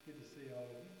see all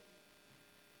of you.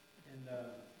 And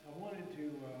I wanted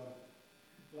to,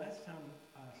 last time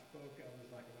I spoke, I was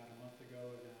like about a month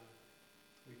ago, and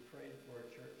we prayed for a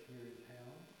church here in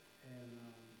town, and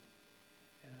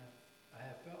I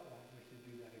have felt like we should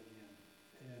do that again.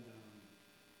 And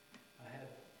I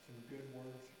had some good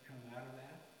words come out of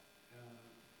that,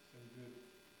 some good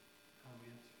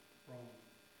comments from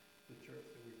the church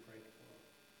that we prayed for.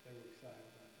 They were excited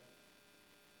about that.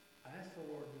 I asked the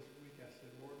Lord this week, I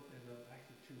said, Lord,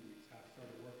 actually 2 weeks, I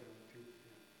started working on 2 weeks.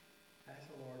 I asked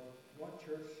the Lord, what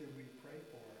church should we pray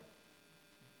for?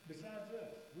 Besides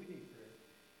us, we need prayer.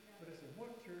 Yeah. But I said,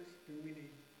 what church do we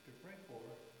need to pray for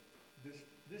this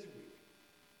week?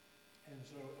 And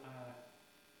so I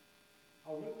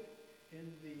looked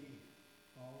in the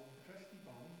trusty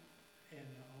phone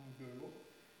and on Google,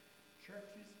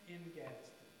 churches in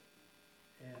Gadsden.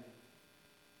 And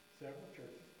several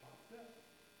churches popped up.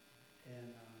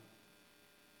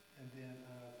 And then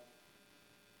I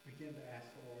began to ask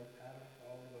the Lord, out of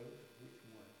all of those, which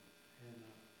one? And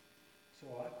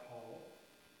so I called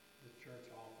the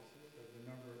church offices of the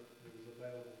number that was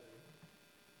available there.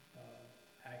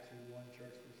 Actually, one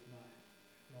church was not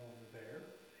no longer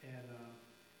there, and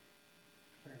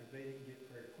apparently they didn't get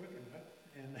prayer quick enough,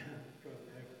 and because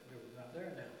they were not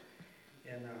there now,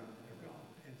 and they're gone.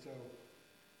 And so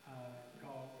I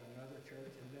called another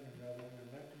church and then another one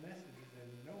and left messages, and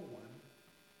no one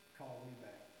called me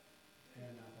back.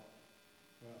 And I thought,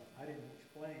 well, I didn't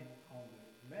explain on the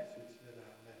message that I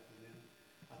left to them.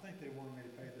 I think they wanted me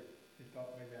to pay they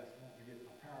thought maybe I was wanting to get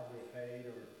my power bill paid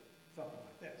or something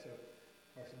like that, so,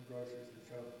 or some groceries, and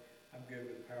so I'm good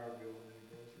with the power bill and the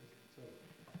groceries. So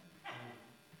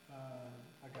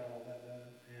I got all that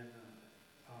done, and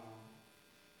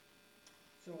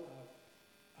so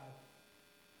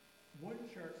one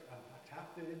church, I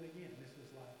typed it in again. This was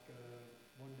like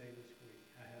one day this week.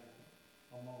 I had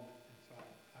a moment, and so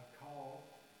I called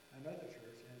another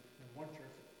church, and one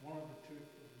church, one of the two,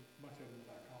 much of them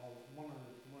that I called, one of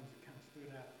the ones that kind of stood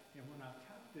out, and when I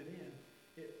typed it in,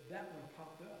 that one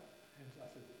popped up, and so I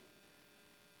said,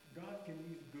 God can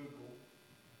use Google,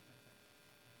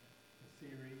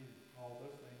 Siri, and all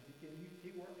those things. He can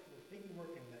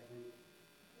work in that group.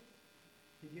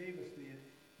 He gave us the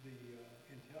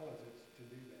intelligence to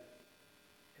do that.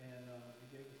 And he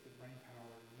gave us the brain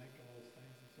power to make all those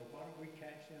things. And so why don't we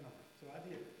cash in on it? So I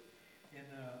did. And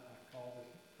I called this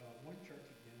one church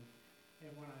again.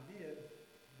 And when I did,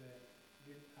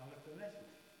 I left a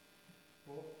message.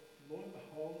 Well, lo and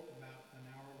behold, about an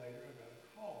hour later, I got a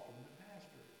call from the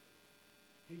pastor.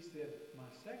 He said, my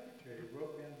secretary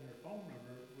wrote down your phone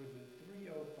number with a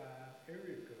 305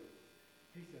 area code.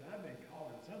 He said, I've been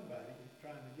calling somebody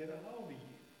trying to get a hold of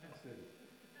you. I said,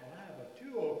 well, I have a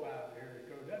 205 area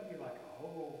code. That'd be like a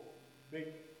whole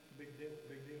big deal.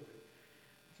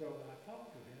 So I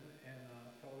talked to him and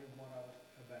told him what I was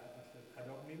about. I said, I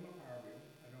don't need my power bill.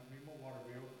 I don't need my water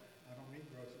bill. I don't need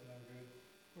groceries. I'm good.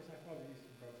 Of course, I probably need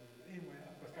some groceries. But anyway,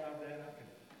 besides that,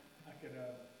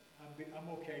 I'm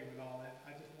okay with all that.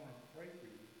 I just want to pray for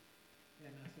you.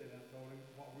 And I told him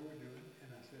what we were doing,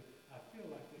 and I said, I feel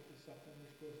like this is something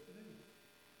we're supposed to do.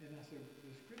 And I said,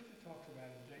 the scripture talks about,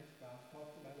 in James 5,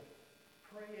 talks about us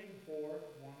praying for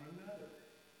one another.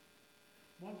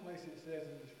 One place it says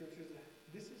in the scriptures,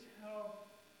 this is how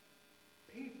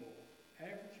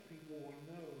average people will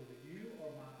know that you are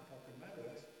talking about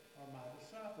us, are my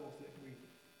disciples, that we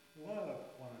love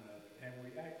one another, and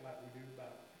we act like we do by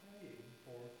praying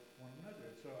for one another.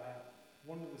 So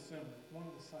one of the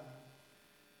signs.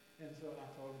 And so I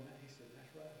told him that. He said,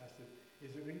 that's right. I said,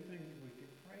 is there anything that we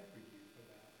can pray for you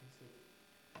about? He said,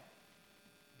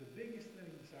 the biggest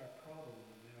thing that's our problem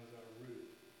right now is our roof.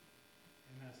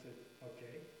 And I said,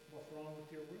 okay, what's wrong with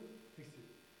your roof? He said,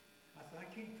 I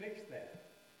can't fix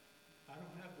that. I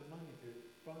don't have the money to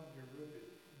fund your roof.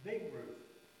 It's a big roof.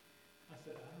 I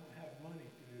said, I don't have money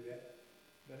to do that,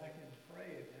 but I can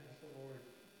pray and ask the Lord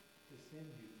to send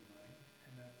you the money,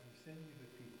 and I can send you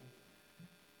the people,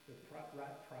 the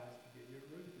right price to get your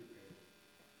roof repaired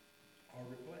or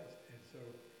replaced. And so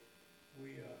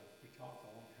we talked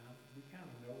all the time. We kind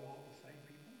of know all the same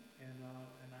people, and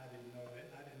I didn't know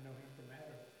that. I didn't know him from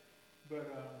Adam.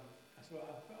 But so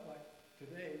I felt like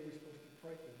today we're supposed to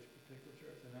pray for this particular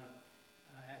church, and I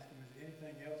asked him, is there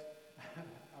anything else?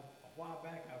 A while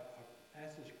back, I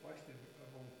asked this question of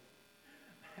one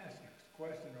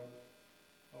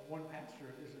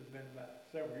pastor. This has been about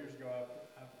several years ago,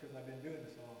 because I've been doing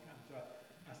this a long time. So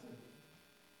I said,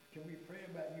 can we pray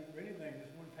about you for anything?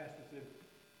 This one pastor said,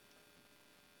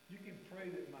 you can pray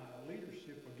that my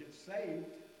leadership will get saved.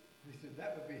 He said,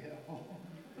 that would be helpful.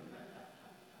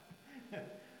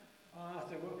 I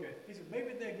said, well, okay. He said,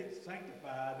 maybe they get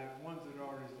sanctified, the ones that are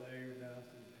already saved. And I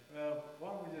said, well,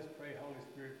 why don't we just pray Holy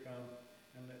Spirit come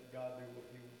and let God do what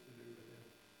he wants to do with them.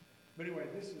 But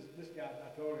anyway, this guy, I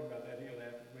told him about that. He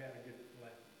laughed. We had a good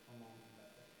laugh a moment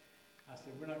about that. I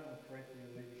said, we're not going to pray for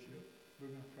your leadership.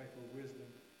 We're going to pray for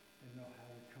wisdom and know how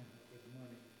to come up with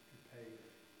money to pay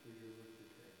for your roof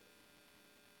repair.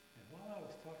 And while I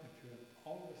was talking to him,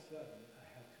 all of a sudden, I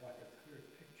had like a clear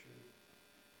picture.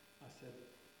 I said,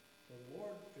 the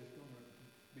Lord is going to,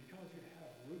 because you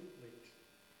have roof leaks,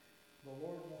 the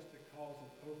Lord wants to cause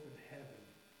an open heaven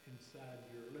inside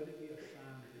let it be a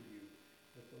sign to you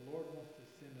that the Lord wants to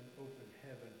send an open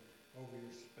heaven over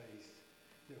your space.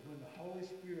 That when the Holy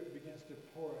Spirit begins to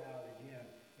pour out again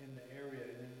in the area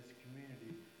and in this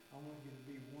community, I want you to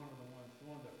be one of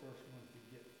the first ones to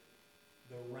get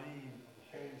the rain of the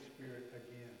Holy Spirit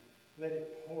again. Let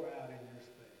it pour out in your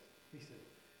space. He said,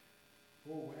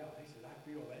 oh, wow. He said, I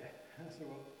feel that. I said,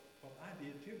 well, I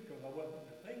did too, because I wasn't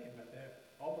thinking about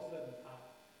that. All of a sudden, I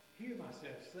hear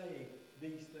myself say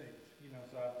these things,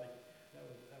 so I think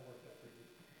that worked out pretty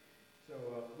good. So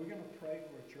we're going to pray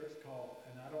for a church called,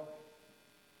 and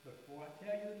before I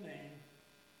tell you the name,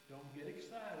 don't get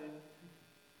excited.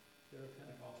 They're a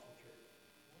Pentecostal church.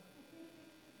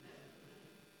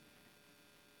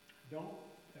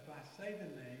 If I say the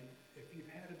name, if you've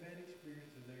had a bad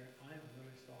experience there, I am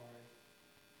really sorry.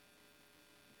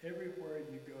 Everywhere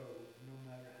you go, no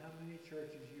matter how many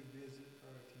churches you visit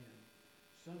or attend,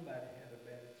 somebody had a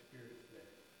bad experience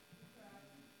there.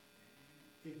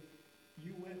 If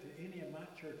you went to any of my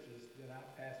churches that I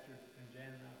pastored, and Jan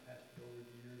and I pastored over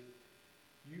the years,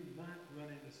 you might run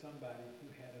into somebody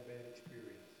who had a bad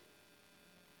experience.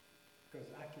 Because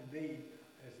I can be,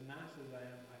 as nice as I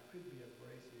am, I could be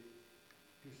abrasive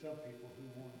to some people who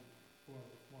want to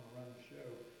run the show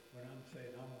when I'm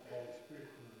saying I want the Holy Spirit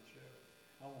to run the show.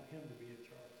 I want him to be in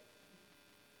charge.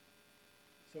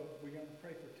 So we're going to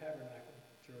pray for Tabernacle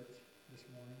Church this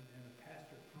morning, and a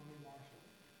pastor, Tommy Marshall.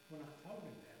 When I told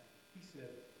him that, he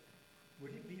said,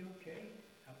 would it be okay?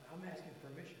 I'm asking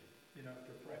permission,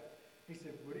 to pray. He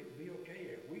said, would it be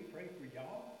okay if we pray for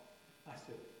y'all? I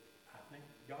said, I think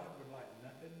God would like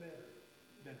nothing better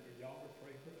than for y'all to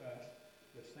pray for us.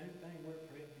 The same thing we're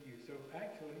praying for you. So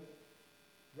actually,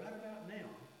 right about now,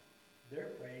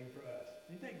 they're praying for us.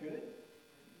 Isn't that good?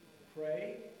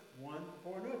 Pray one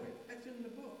for another. That's in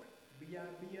the book.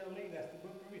 B-I-B-L-E, that's the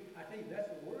book for me. I tell you, that's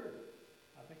the word.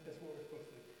 I think that's what we're supposed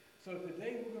to do. So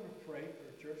today we're going to pray for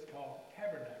a church called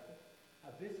Tabernacle.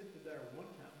 I visited there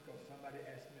one time because somebody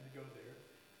asked me to go there.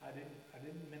 I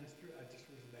didn't minister. I just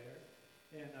was there.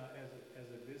 And as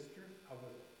a visitor, I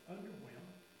was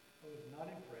underwhelmed. I was not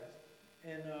impressed.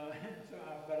 And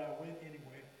but I went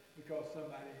anyway because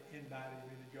somebody invited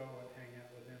me to go and hang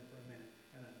out with them for a minute,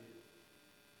 and I did.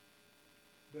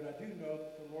 But I do know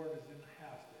that the Lord is in the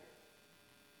house there.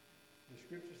 The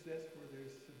scripture says, where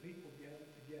there's some people gathered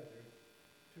together,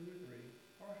 2 or 3,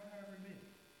 or however many.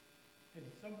 And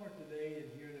somewhere today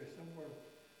in here, there's somewhere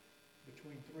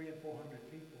between 300 and 400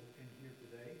 people in here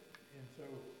today. And so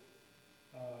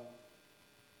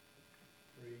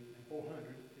 300 and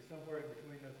 400 is somewhere in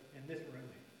between us in this room.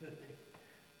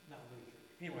 Not really true.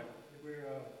 Anyway, we're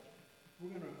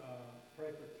going to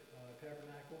pray for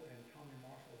Tabernacle, and Tommy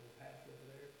Marshall is the pastor over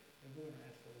there, and we're going to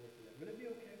ask the Lord for that. Would it be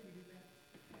okay if we do that?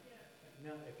 Yeah.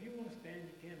 Now, if you want to stand,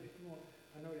 you can. If you want,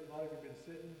 I know a lot of you have been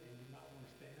sitting, and you might want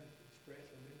to stand and stretch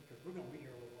a little, because we're going to be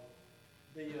here a little while.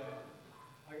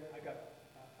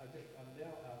 I'm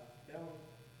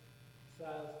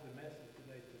downsized the message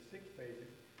today to 6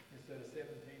 pages instead of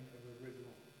 17 of the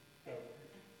original. So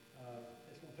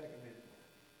it's going to take a minute.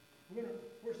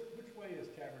 Which way is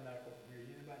Tabernacle from here?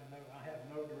 Anybody know? I have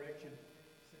no direction.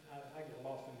 I get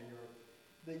lost in New York.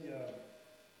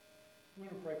 We're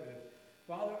going to pray for them.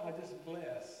 Father, I just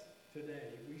bless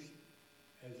today.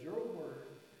 As your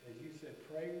word, as you said,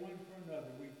 pray one for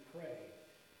another. We pray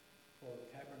for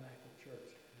Tabernacle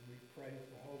Church, and we pray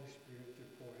for Holy Spirit to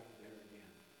pour out there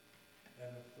again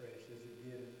and afresh as it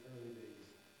did in the early days.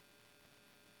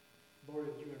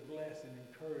 Lord, that you would bless and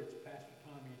encourage Pastor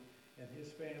Tommy and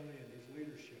his family and his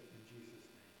leadership in Jesus'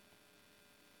 name.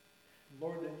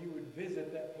 Lord, that you would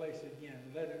visit that place again.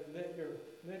 Let it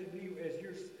be as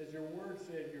your word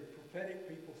said, your prophetic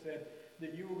people said,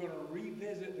 that you were going to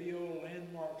revisit the old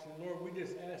landmarks. And Lord, we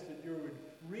just ask that you would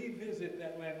revisit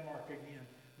that landmark again,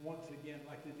 once again,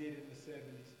 like they did in the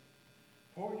 70s.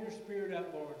 Pour your spirit out,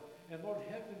 Lord. And Lord,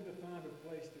 help them to find a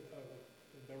place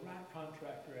the right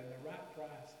contractor and the right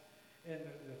price and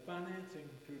the financing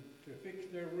to fix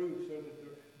their roof so that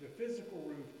the physical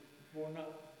roof won't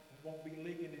be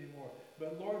leaking anymore.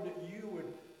 But Lord, that you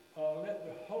would let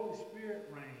the Holy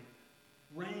Spirit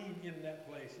reign in that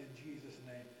place in Jesus'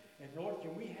 name. And Lord,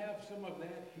 can we have some of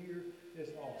that here as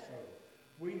also?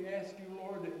 We ask you,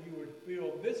 Lord, that you would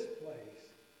fill this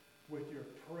place with your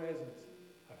presence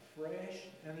afresh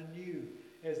and anew,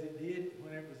 as it did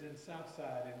when it was in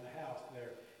Southside in the house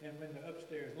there and in the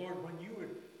upstairs. Lord, when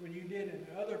you did in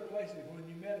other places, when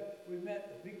we met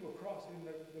the people across in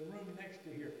the room next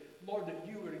to here, Lord, that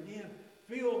you would again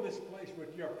fill this place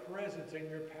with your presence and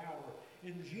your power.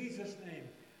 In Jesus' name,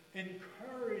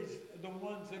 encourage the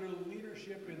ones that are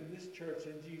leadership in this church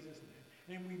in Jesus' name.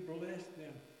 And we bless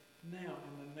them now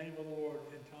in the name of the Lord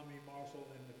and Tommy Marshall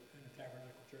and the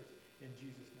Tabernacle Church in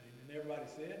Jesus' name. And everybody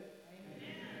said, Amen.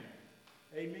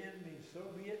 Amen means so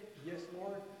be it. Yes,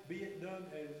 Lord, be it done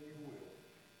as you will.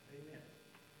 Amen.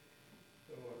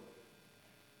 So,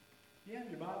 you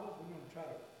have your Bibles. We're going to try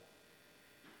to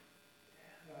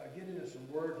get into some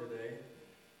word today.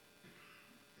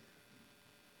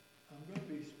 I'm going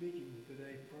to be speaking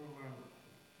today from,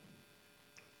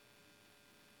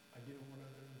 I get on one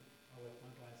of them. I left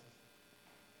my glasses.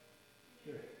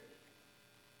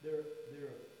 They're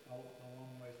a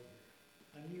long ways from here.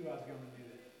 I knew I was going to do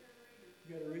that.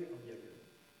 You got to read it? Oh, yeah, good.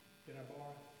 Can I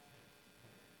borrow?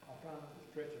 I'll try not to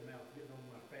stretch them out, getting on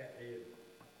my fat head.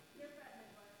 Okay.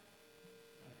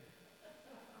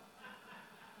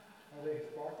 Are they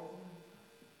sparkles in them?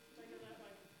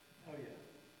 Oh, yeah.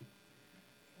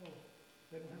 Oh,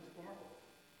 they don't have sparkles.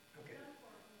 Okay.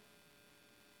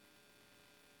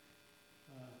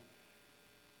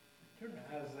 Turn to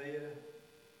Isaiah.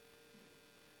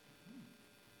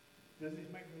 Does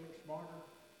these make me look smarter?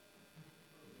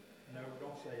 No,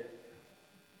 don't say it.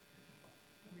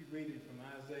 Let me read it from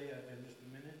Isaiah in just a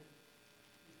minute.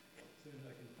 As soon as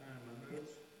I can find my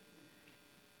notes.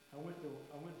 I went to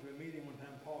a meeting one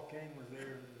time. Paul King was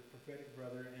there, the prophetic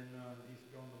brother, and he's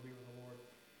going to be with the Lord.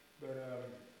 But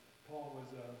Paul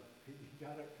was he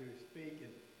got up to speak,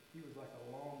 and he was like a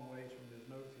long ways from his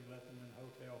notes. He left them in a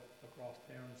hotel across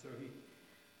town. So he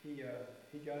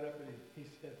got up and he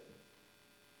said,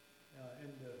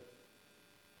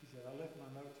 he said, I left my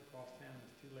notes across town.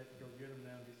 It's too late to go get them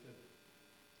now. He said,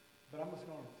 but I'm just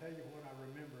going to tell you what I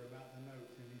remember about the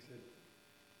notes. And he said,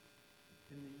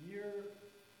 in the year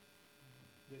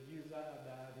that Uzziah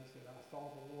died, he said, I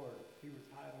saw the Lord. He was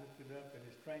high and lifted up, and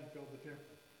his train filled the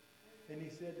temple. And he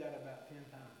said that about 10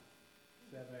 times,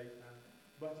 7, 8 times,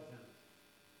 a bunch of times.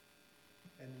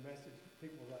 And the message,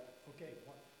 people were like, okay,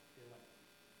 what? You're like,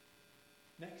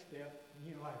 next step, and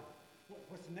you're like,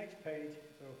 what's the next page?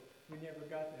 So we never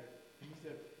got there. And he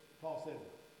said, Paul said,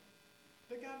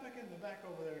 the guy back in the back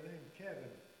over there named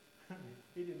Kevin.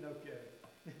 He didn't know Kevin.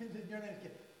 He said, your name's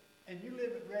Kevin. And you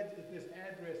live at this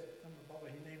address.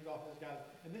 He named off this guy.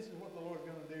 And this is what the Lord's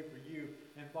going to do for you.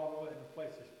 And blah, blah, blah. And the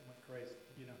place just went crazy.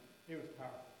 You know, it was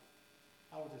powerful.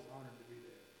 I was just honored to be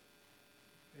there.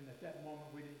 And at that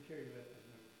moment, we didn't care you left us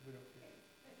note. We don't care.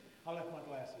 I left my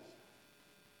glasses.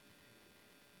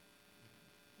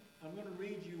 I'm going to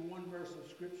read you one verse of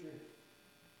Scripture.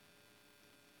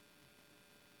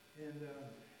 And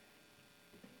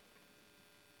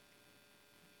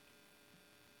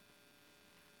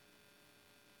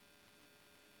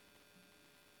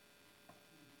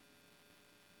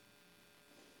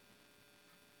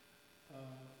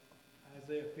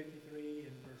Isaiah 53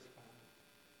 and verse 5.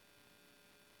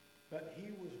 But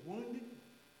he was wounded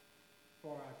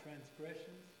for our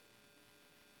transgressions.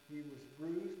 He was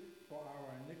bruised for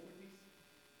our iniquities.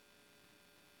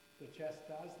 The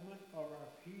chastisement of our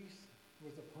peace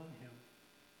was upon him.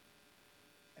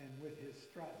 And with his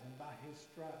stripes, and by his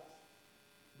stripes,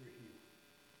 we're healed.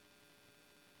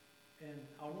 And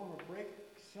I want to break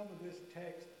some of this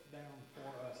text down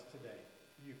for us today.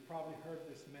 You've probably heard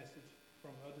this message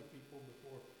from other people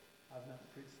before. I've not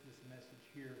preached this message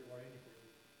here or anywhere.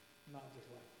 Not just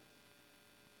like this.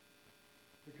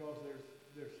 Because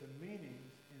there's some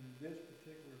meanings in this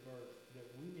particular verse that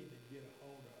we need to get a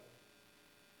hold of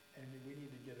and we need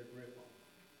to get a grip on.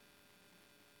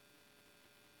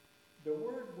 The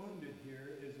word wounded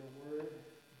here is a word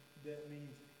that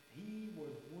means he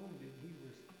was wounded. He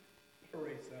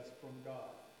separates us from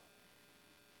God.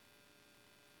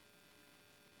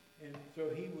 And so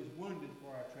he was wounded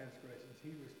for our transgressions.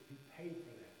 He paid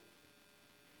for that.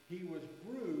 He was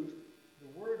bruised. The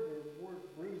word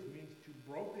bruised means to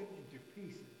broken into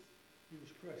pieces. He was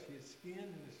crushed. His skin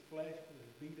and his flesh was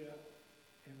beat up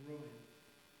and ruined.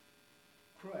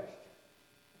 Crushed.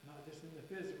 Not just in the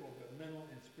physical, but mental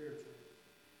and spiritually.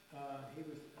 He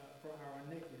was for our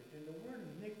iniquities. And the word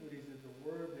iniquities is a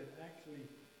word that actually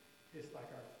is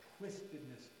like our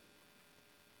twistedness.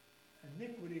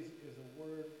 Iniquities is a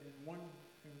word in one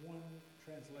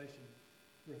translation,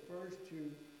 refers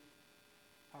to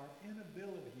our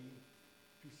inability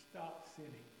to stop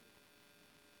sinning.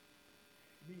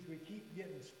 It means we keep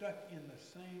getting stuck in the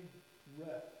same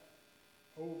rut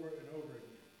over and over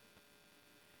again.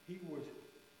 He was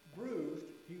bruised,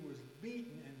 he was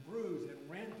beaten and bruised and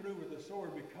ran through with a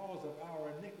sword because of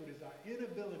our iniquities, our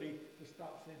inability to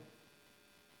stop sinning.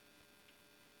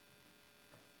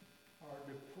 Our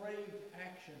depraved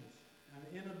actions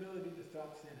and inability to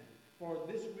stop sinning. For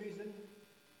this reason,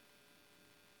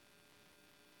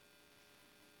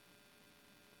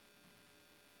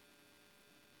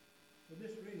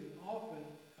 often,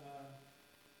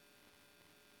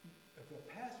 if a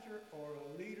pastor or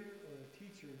a leader or a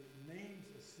teacher names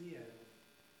a sin,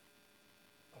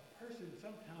 a person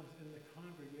sometimes in the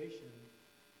congregation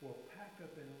will pack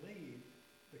up and leave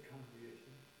the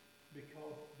congregation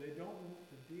because they don't want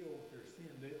to deal with their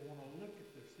sin. They don't want to look at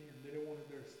their sin. They don't want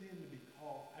their sin to be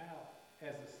called out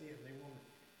as a sin. They want to,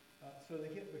 so they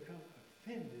become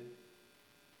offended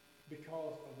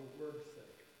because of the word's sake.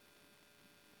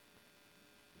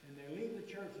 And they leave the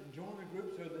church and join a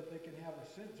group so that they can have a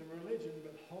sense of religion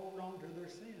but hold on to their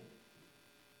sin.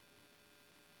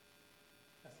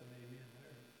 That's an amen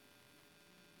there.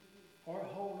 Or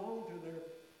hold on to their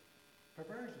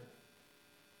perversion.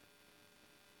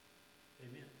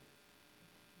 Amen.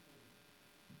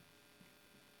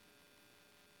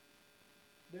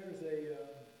 There's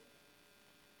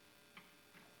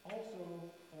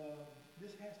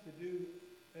this has to do,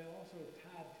 also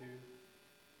tied to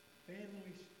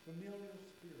familial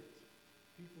spirits.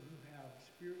 People who have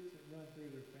spirits that run through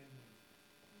their family.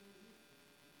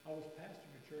 I was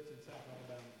pastoring a church in South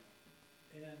Alabama.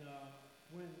 And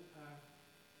when I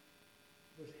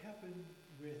was helping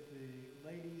with the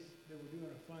ladies, they were doing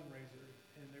a fundraiser,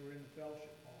 and they were in the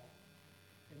fellowship hall.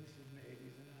 And this is in the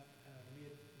 80s, and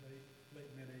late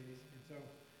mid-80s. And so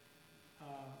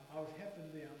I was helping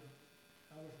them.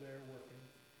 I was there working.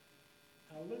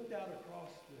 I looked out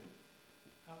across the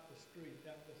street,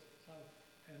 out the south,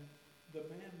 and there's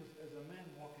a man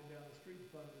walking down the street in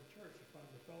front of the church, in front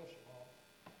of the fellowship hall.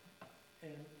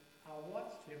 And I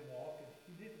watched him walk, and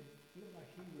he didn't look like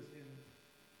he was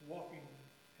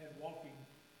had walking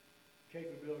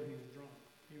capability. He was drunk.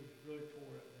 He was really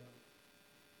tore up drunk.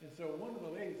 And so one of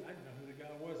the ladies, I didn't know who the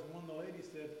guy was, and one of the ladies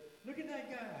said, "Look at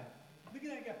that guy. Look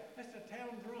at that guy. That's the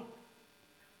town drunk."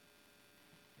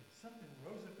 And something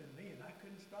rose up in me, and I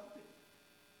couldn't stop it.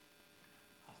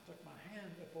 I stuck my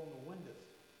hand up on the windows.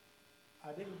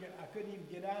 I couldn't even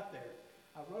get out there.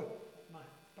 I put my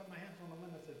hands on the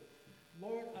window and said,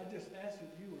 "Lord, I just ask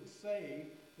that you would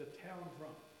save the town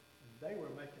drunk." And they were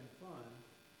making fun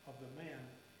of the man.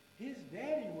 His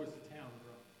daddy was the town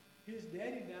drunk. His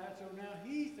daddy died, so now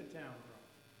he's the town drunk.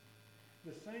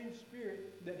 The same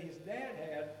spirit that his dad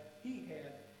had, he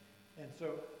had. And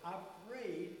so I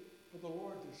prayed for the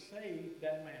Lord to save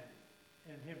that man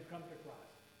and him come to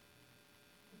Christ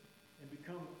and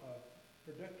become a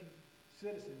productive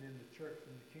citizen in the church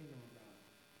and the kingdom of God.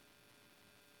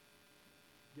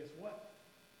 Guess what?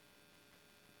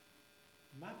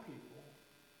 My people,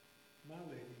 my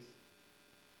ladies,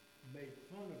 made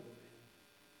fun of the man.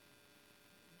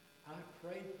 I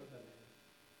prayed for the man.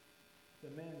 The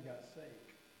man got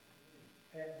saved.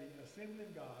 At the Assembly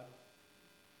of God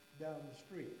down the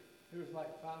street, it was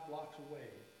like 5 blocks away.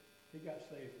 He got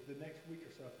saved. The next week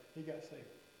or so, he got saved.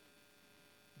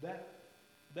 That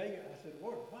day, I said,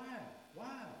 "Lord, why?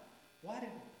 Why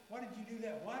did you do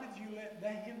that? Why did you let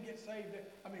him get saved?"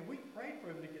 I mean, we prayed for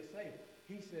him to get saved.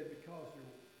 He said, "Because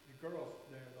the girls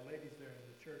there, the ladies there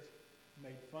in the church,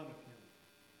 made fun of him.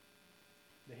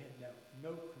 They had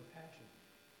no compassion.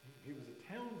 He was a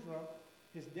town drunk.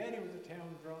 His daddy was a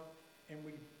town drunk,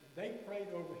 and they prayed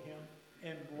over him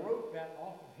and broke that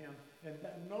off of him, and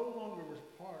that no longer was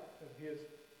part of his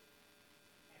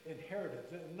inheritance.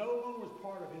 That no longer was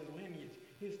part of his lineage.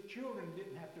 His children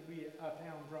didn't have to be a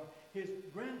town drunk. His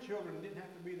grandchildren didn't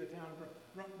have to be the town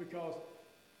drunk because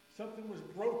something was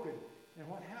broken. And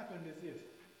what happened is this: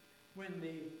 when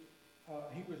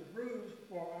he was bruised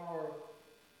for our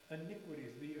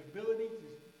iniquities,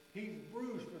 he's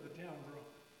bruised for the town drunk,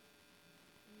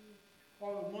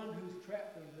 or the one who's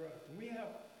trapped in drugs. And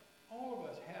all of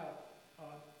us have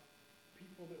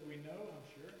people that we know, I'm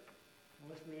sure,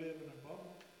 unless we live in a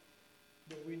bubble,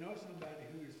 but we know somebody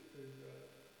who's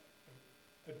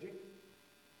addicted.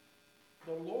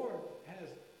 The Lord has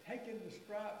taken the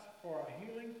stripes for our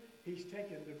healing. He's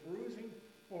taken the bruising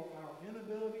for our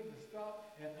inability to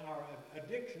stop and our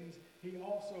addictions. He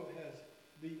also has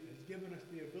given us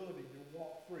the ability to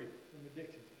walk free from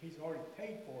addictions. He's already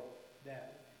paid for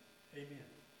that. Amen.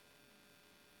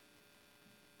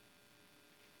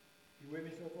 You with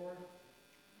me so far?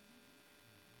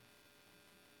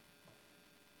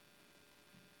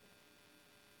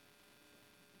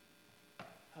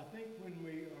 I think when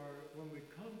we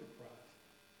come to Christ,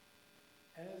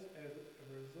 as a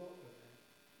result of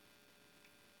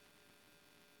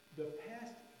that, the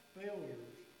past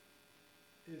failures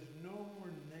is no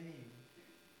more named.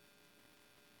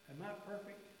 Am I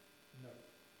perfect? No.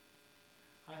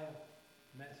 I have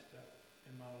messed up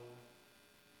in my life.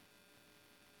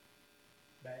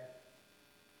 Bad.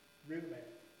 Real bad.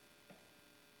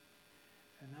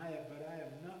 But I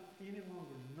am not any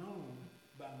longer known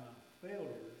by my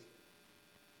failures.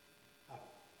 I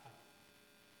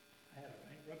had a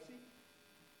bankruptcy.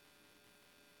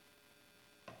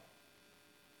 I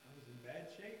was in bad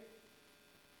shape.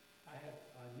 I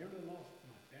nearly lost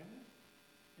my family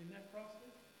in that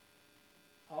process.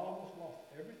 I almost lost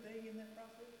everything in that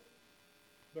process.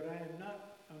 But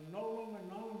I'm no longer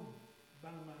known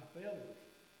by my failures.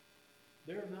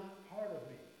 They're not part of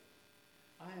me.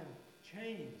 I am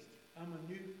changed. I'm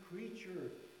a new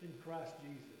creature in Christ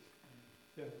Jesus.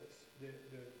 The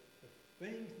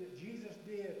things that Jesus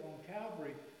did on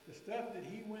Calvary, the stuff that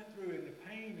he went through and the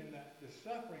pain and the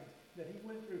suffering that he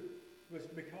went through was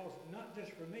because not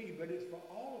just for me, but it's for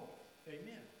all of us.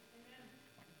 Amen. Amen.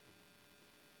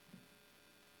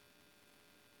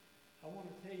 I want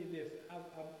to tell you this. I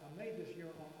made this here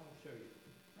on, I'll show you.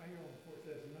 Right here on the board it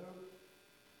says no.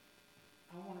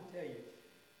 I want to tell you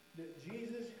that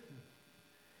Jesus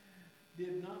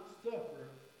did not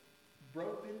suffer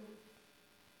broken,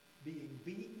 being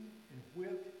beaten and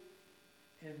whipped,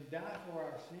 and die for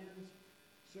our sins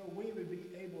so we would be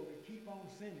able to keep on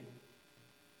sinning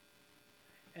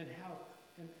and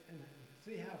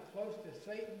see how close to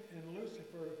Satan and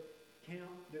Lucifer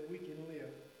count that we can live,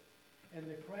 and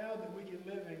the crowd that we can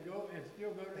live and go and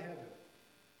still go to heaven.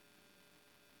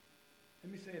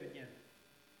 Let me say it again.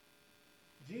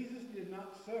 Jesus did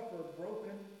not suffer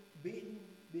broken, being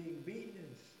beaten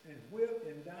and whipped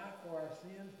and die for our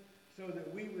sins so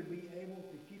that we would be able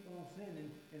to keep on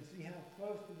sinning and see how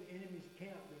close to the enemy's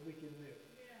camp that we can live.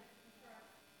 Yeah, that's right.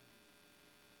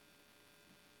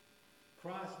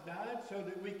 Christ died so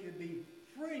that we could be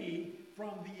free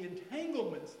from the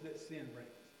entanglements that sin brings.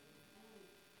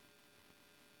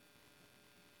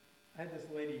 I had this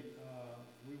lady,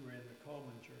 we were in the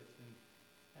Coleman Church, and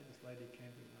I had this lady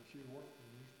came to me. She worked for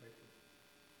the newspaper.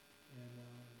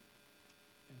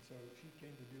 And so she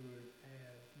came to do an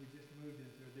ad. We just moved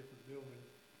into a different building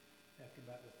after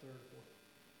about the third or fourth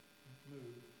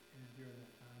move and during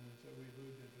that time. And so we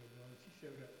moved into a building. She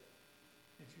showed up,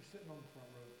 and she was sitting on the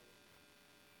front row.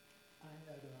 I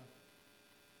had,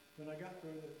 when I got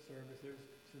through the service, there was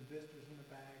some visitors in the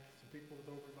back, some people was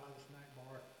over by the snack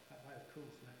bar. I had a cool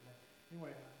snack bar.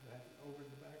 Anyway, I had over in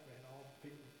the back, we had all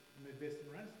the people visiting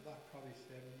around. It's like probably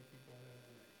 70 people there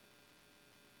that day.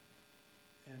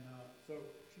 And so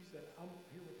she said, I'm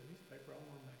here with the newspaper.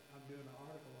 I'm doing an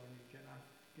article on you. Can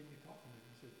you talk to me?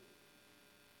 I said,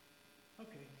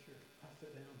 okay, sure. I'll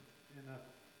sit down.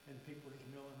 And people were just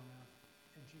milling around.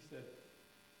 And she said,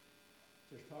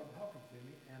 so she started talking to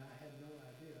me, and I had no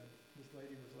idea this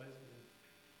lady was lesbian.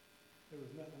 There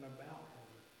was nothing about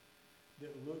her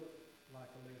that looked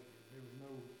like a lesbian. There was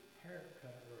no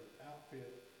haircut or outfit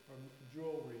or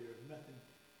jewelry or nothing.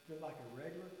 Just like a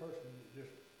regular person that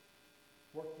just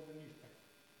worked for the newspaper.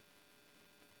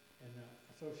 And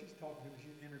so she's talking to me,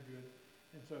 she's interviewing,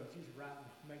 and so she's writing,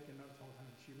 making notes all the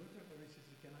time. She looked up at me and she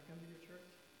said, can I come to your church?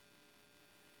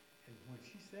 And when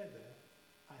she said that,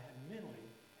 I had mentally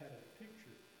had a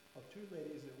picture of two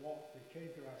ladies that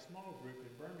came to our small group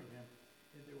in Birmingham,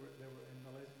 and they were in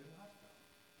the lesbian lifestyle.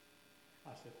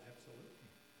 I said,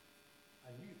 absolutely.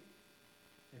 I knew.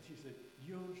 And she said,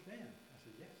 you understand? I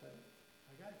said, yes, I do.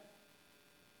 I got it.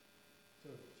 So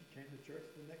she came to church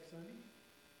the next Sunday,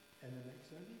 and the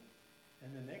next Sunday, and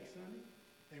the next Sunday,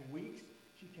 and weeks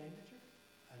she came to church.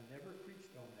 I never preached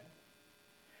on that.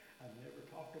 I never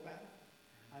talked about it.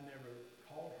 I never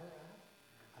called her out.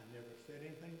 I never said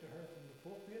anything to her from the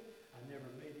pulpit. I never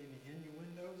made any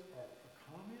innuendos or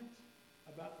comments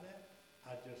about that.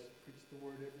 I just preached the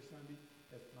word every Sunday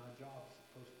as my job is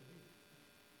supposed to be.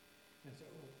 And so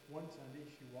one Sunday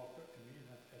she walked up to me, and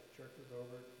as church was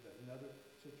over, another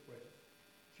situation.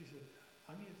 She said,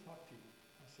 I need to talk to you.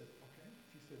 I said, okay.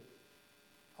 She said,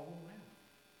 I want out.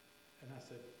 And I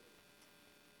said,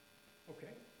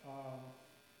 okay.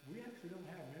 We actually don't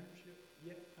have membership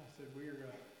yet. I said,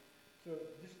 so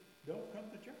just don't come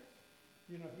to church.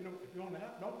 If you want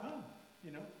out, don't come,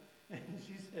 And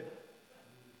she said,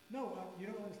 no, you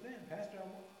don't understand, Pastor,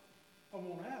 I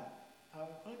want out. I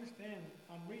understand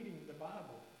I'm reading the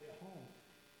Bible at home,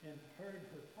 And her and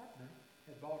her partner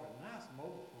had bought a nice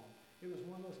mobile home. It was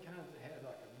one of those kinds that had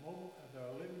like the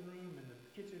living room and the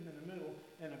kitchen in the middle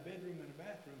and a bedroom and a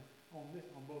bathroom on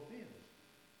both ends.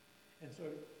 And so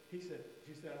she said,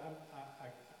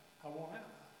 I want out.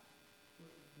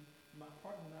 My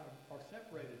partner and I are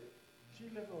separated. She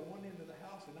lived on one end of the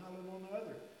house and I live on the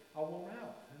other. I want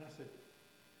out. And I said,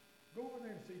 go over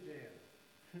there and see Jan.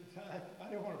 So I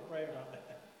didn't want to pray about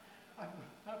that. I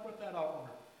put that off on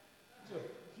her. So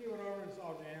she went over and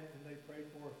saw Jan and they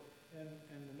prayed for her. And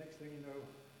the next thing you know,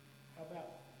 and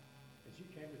she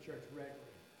came to church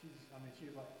regularly. She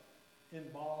was like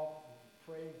involved,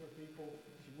 praying for people.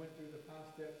 She went through the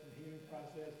 5 steps and healing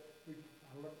process.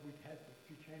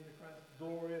 She came to Christ,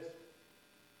 glorious,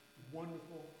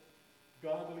 wonderful,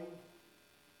 godly.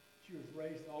 She was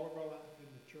raised all of her life in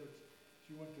the church.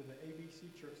 She went to the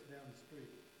ABC church down the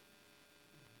street.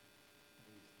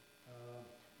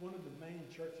 One of the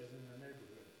main churches in the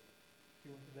neighborhood.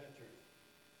 She went to that church.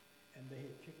 And they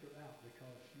had kicked her out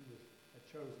because she had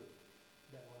chosen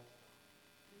that lifestyle.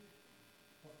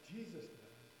 What Jesus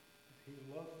does is he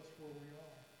loves us where we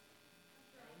are.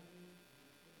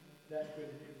 That's good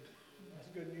news.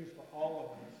 That's good news for all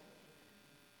of us.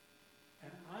 And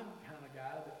I'm the kind of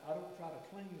guy that I don't try to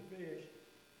clean the fish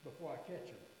before I catch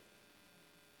them.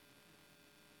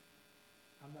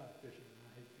 I'm not a fisherman.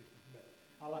 I hate fishing. But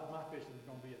I like my fishing is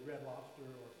going to be at Red Lobster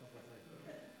or something like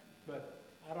that. But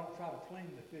I don't try to clean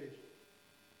the fish.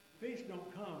 Fish don't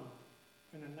come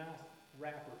in a nice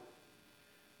wrapper.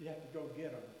 You have to go get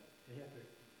them. You have to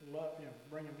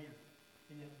bring them in.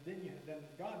 And then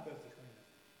God does the cleanup.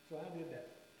 So I did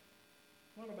that.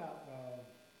 What about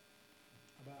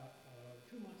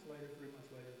 2 months later, 3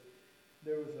 months later,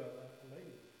 there was a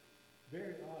lady,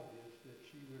 very obvious that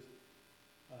she was,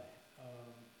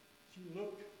 she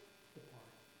looked the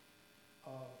part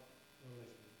of a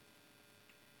lesbian.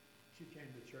 She came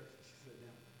to church and she sat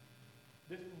down.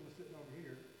 This one was sitting over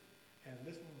here, and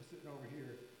this one was sitting over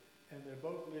here, and they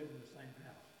both lived in the same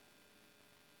house.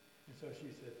 And so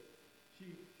she said,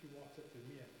 she walks up to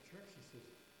me after church, she says,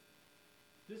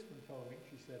 this one told me,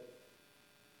 she said,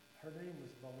 her name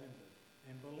was Belinda.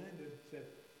 And Belinda said,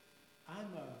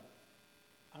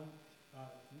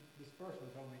 this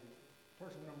person told me,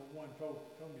 person number 1 told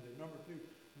me that number 2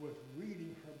 was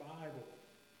reading her Bible.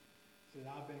 Said,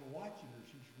 I've been watching her.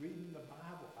 She's reading the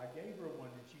Bible. I gave her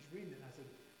one and she's reading it. I said,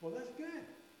 well, that's good.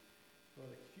 Well,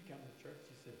 she comes to church.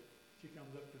 She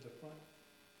comes up to the front.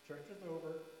 Church is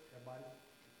over.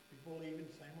 People leaving,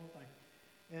 same old thing.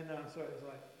 And so it's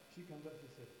like, she comes up, she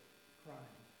said,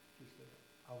 crying. She said,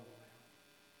 I want out.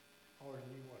 I already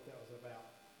knew what that was about.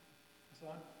 So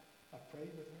I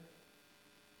prayed with her.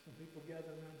 Some people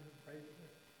gathered around her and prayed with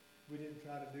her. We didn't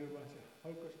try to do a bunch of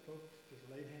hocus pocus, just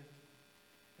laid hands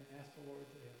and asked the Lord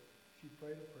to help. She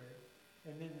prayed a prayer.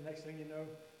 And then the next thing you know,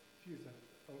 she was a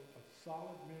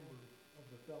solid member of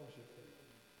the fellowship there.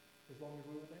 As long as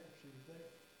we were there, she was there.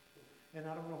 And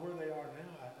I don't know where they are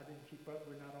now. I didn't keep up.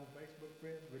 We're not on Facebook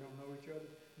friends. We don't know each other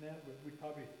now. But we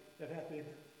probably, the second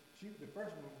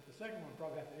one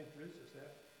probably have to introduce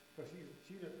herself because she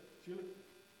looked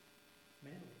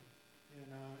manly.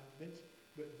 And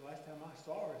but the last time I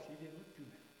saw her, she didn't look too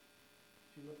manly.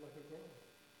 She looked like a girl.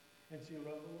 And she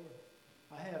loved the Lord.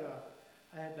 I had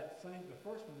the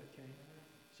first one that came,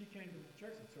 she came to the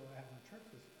church, and so when church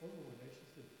was over one day, she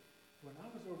said, when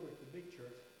I was over at the big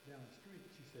church down the street,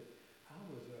 she said, I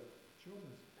was a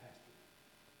children's pastor.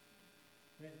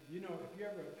 Man, you know, if you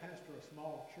ever pastor a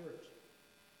small church,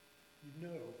 you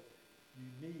know you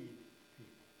need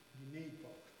people. You need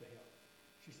folks to help.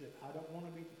 She said, I don't want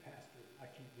to be the pastor.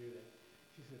 I can't do that.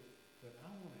 She said, but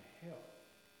I want to help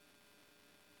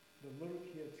the little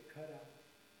kids cut out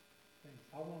things.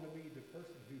 I want to be the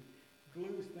person who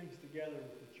glues things together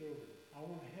with the children. I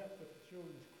want to help with the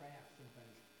children's crafts and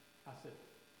things. I said,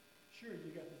 sure, you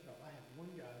got the job. I have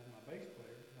one guy who's my bass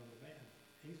player on the band.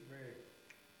 He's very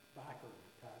biker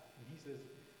type. And he says,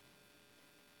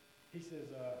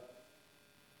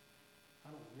 I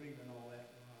don't believe in all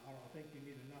that. I think you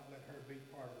need to not let her be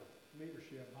part of the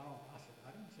leadership. I said,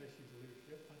 I didn't say she's a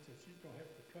leadership. I said, she's going to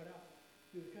help to cut out.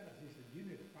 Do the cutouts. He said, you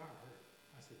need to fire her.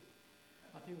 I said,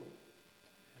 I'll tell you what.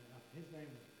 And his name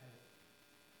was Pat.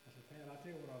 I said, Pat, I'll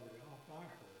tell you what I'll do. I'll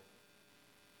fire her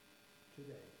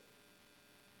today.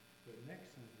 But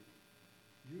next Sunday,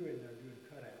 you're in there doing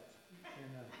cutouts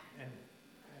and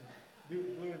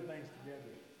gluing things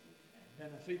together.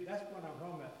 And see, that's what I'm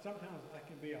talking about. Sometimes I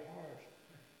can be harsh,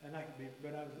 and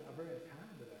but I was very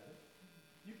kind about it.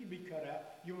 You can be cut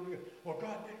out. You want to go, well,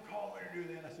 God didn't call me to do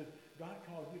that. I said, God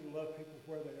calls you to love people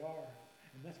where they are.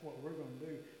 And that's what we're going to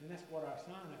do. And that's what our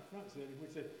sign up front said. We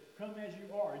said, come as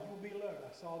you are, you will be loved.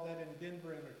 I saw that in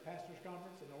Denver in a pastor's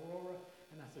conference in Aurora.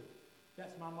 And I said,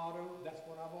 that's my motto. That's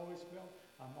what I've always felt.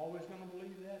 I'm always going to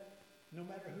believe that. No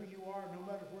matter who you are, no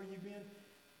matter where you've been,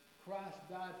 Christ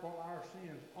died for our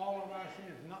sins, all of our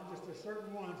sins, not just a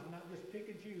certain ones, not just pick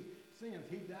and choose sins.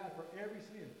 He died for every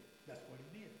sin. That's what he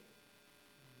did.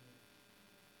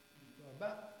 So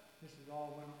this is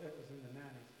all when it was in the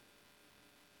 90s.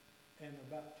 And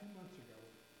about 2 months ago,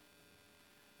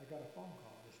 I got a phone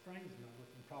call, a strange number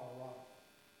from Colorado.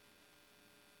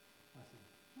 I said,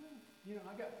 well,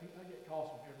 I get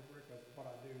calls from everywhere because of what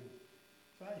I do.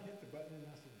 So I hit the button and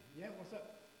I said, yeah, what's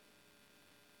up?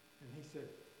 And he said,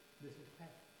 this is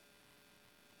Pat.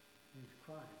 He was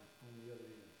crying on the other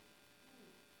end.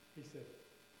 He said,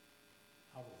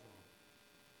 I was wrong.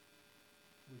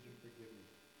 Would you forgive me?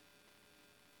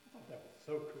 I thought that was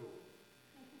so cool.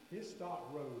 His stock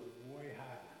rose way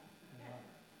high.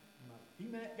 He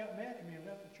got mad at me and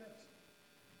left the church.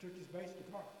 Took his bass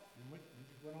guitar and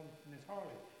just went on in his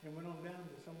Harley and went on down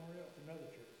to somewhere else, another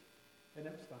church. And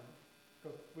that was fine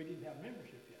because we didn't have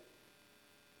membership yet.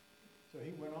 So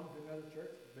he went on to another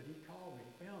church, but he called me,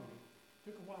 he found me.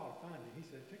 Took a while to find me. He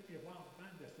said, it took me a while to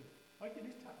find you. I said, all you can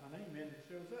do is type my name in and it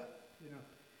shows up,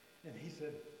 And he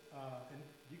said, and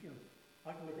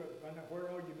I can look up and find out where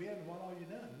all you've been and what all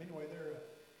you've done. Anyway,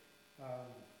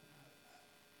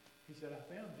 he said, I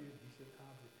found you. He said, I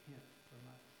repent for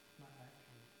my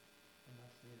actions and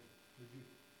my sin. Would you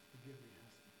forgive me?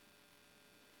 I said,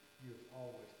 you have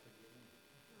always forgiven me.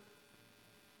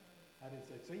 I didn't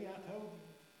say, see, I told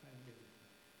you.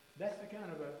 That's the kind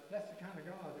of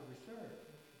God that we serve.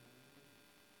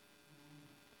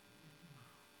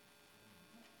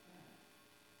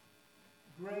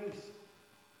 Grace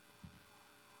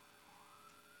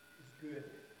is good.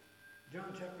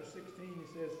 John chapter 16, he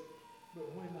says,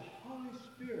 but when the Holy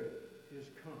Spirit is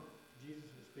come, Jesus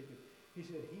is speaking, he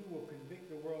said he will convict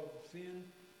the world of sin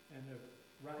and of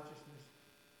righteousness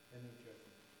and of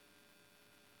judgment.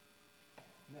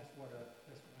 And that's what I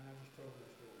just told the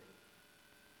story.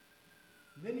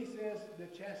 Then he says, the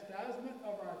chastisement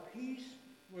of our peace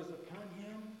was upon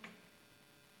him.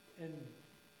 And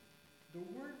the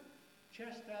word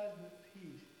chastisement,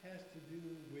 peace, has to do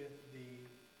with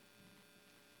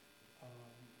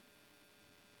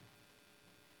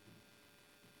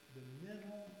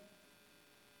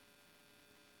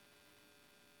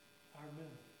our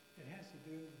mental. It has to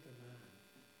do with the mind.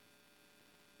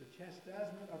 The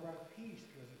chastisement of our peace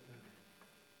was upon him.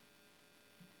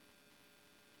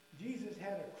 Jesus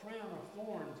had a crown of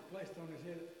thorns placed on his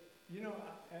head.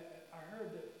 I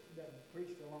heard that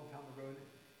preached a long time ago,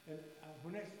 and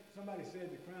when somebody said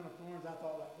the crown of thorns, I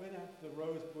thought like went out to the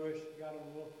rose bush, got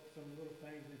some little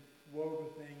things and wove a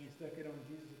thing and stuck it on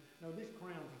Jesus. No, these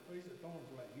crowns, these thorns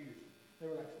were like huge.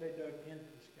 They dug into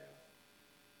the scalp.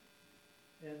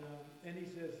 And he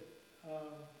says,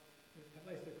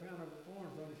 placed the crown of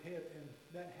thorns on his head, and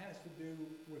that has to do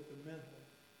with the mental.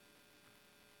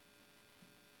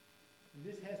 And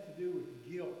this has to do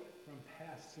with guilt from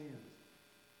past sins.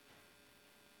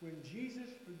 When Jesus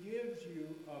forgives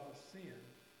you of a sin,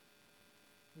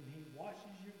 when he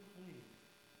washes you clean,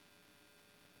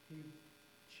 he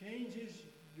changes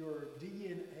your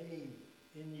DNA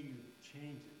in you,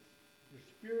 changes. Your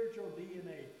spiritual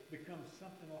DNA becomes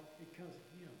something like, it becomes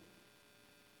him.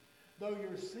 Though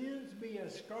your sins be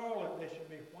as scarlet, they shall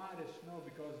be white as snow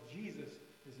because Jesus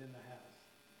is in the house.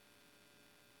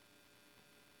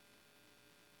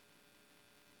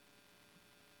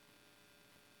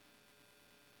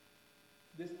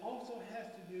 This also has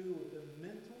to do with the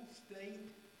mental state,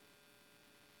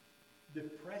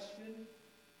 depression,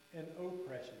 and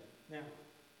oppression. Now,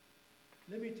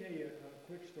 let me tell you a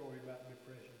quick story about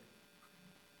depression.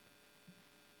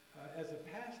 As a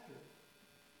pastor,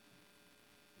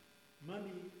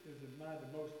 Monday is the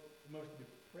most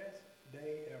depressed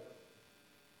day ever.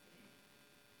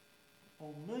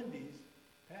 On Mondays,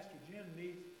 Pastor Jim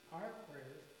needs our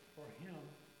prayers for him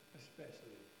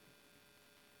especially.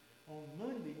 On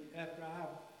Monday, after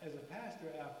as a pastor,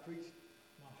 I've preached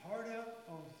my heart out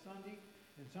on Sunday,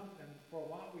 and for a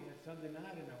while we had Sunday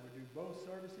night, and I would do both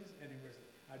services, and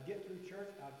I'd get through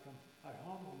church, I'd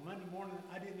home on Monday morning,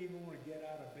 I didn't even want to get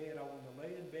out of bed. I wanted to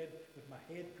lay in bed with my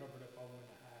head covered up. I wanted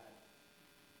to hide.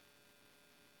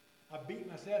 I beat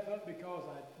myself up because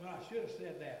I should have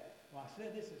said that. Well, I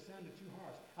said this, it sounded too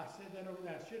harsh. I said that over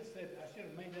there. I should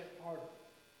have made that harder.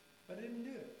 But I didn't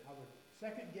do it. I would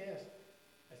second guess.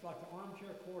 It's like the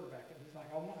armchair quarterback. It's like,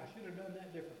 I should have done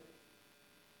that differently.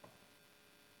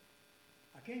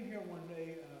 I came here one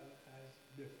day, I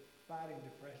was fighting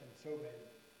depression so bad.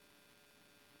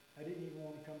 I didn't even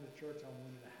want to come to church. I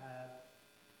wanted to hide.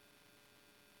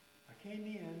 I came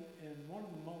in, and one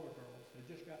of the Muller girls had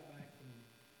just got back from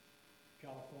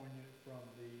California from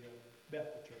the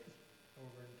Bethel Church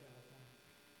over in California.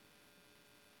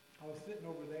 I was sitting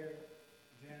over there.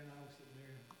 Jan and I was sitting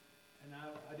there, and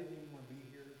I didn't even want to be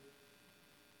here.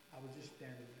 I was just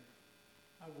standing there.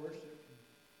 I worshiped,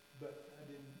 but I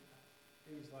didn't.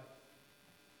 It was like,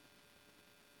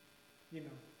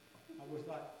 I was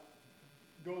like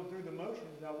going through the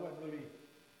motions. I wasn't really.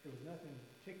 There was nothing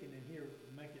ticking in here to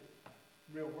make it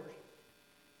real worship.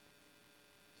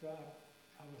 So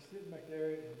I was sitting back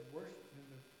there and worshiping,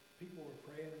 and the people were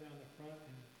praying around the front,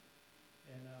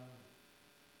 and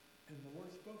the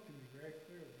Lord spoke to me very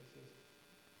clearly. He says,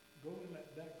 "Go and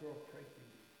let that girl pray for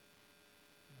you."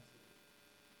 And I said,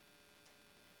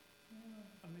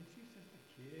 I mean, she's just a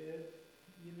kid,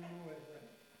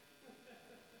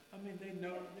 I mean, they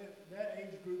know, that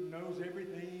age group knows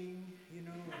everything, and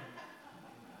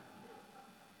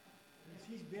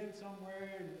she's been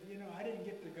somewhere, and, I didn't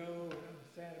get to go, and I'm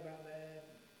sad about that.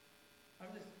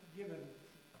 I'm just giving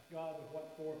God the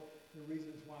what for, the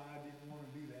reasons why I didn't want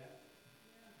to do that.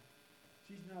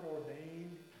 She's not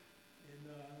ordained, and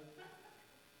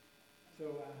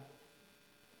so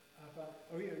I thought,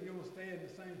 you're going to stay in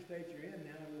the same state you're in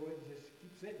now. You wouldn't just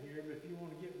keep sitting here, but if you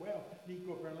want to get well, you need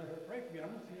to go up there and let her pray for you. I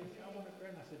want to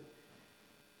pray. And I said,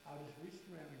 I'll just reach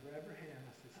around and grab her hand.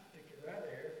 I said, stick it right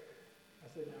there.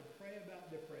 I said, now pray about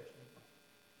depression.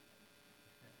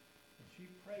 And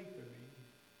she prayed for me,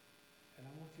 and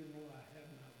I want you to know I have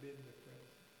not been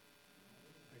depressed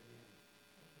again.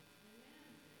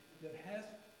 That has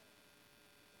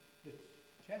the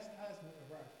chastisement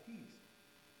of our peace,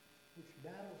 which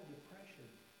battles depression,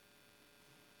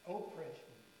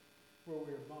 oppression, where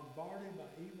we are bombarded by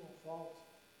evil thoughts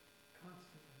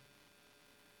constantly.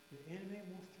 The enemy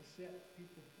wants to set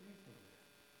people free from that.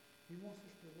 He wants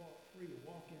us to walk free,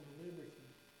 walk in liberty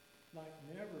like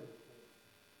never before.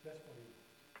 That's what he wants.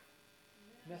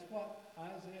 And that's what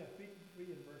Isaiah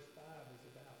 53 and verse 5 is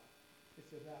about.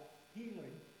 It's about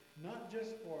healing, not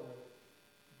just for the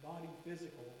body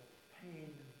physical pain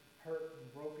and hurt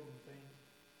and broken things,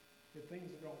 the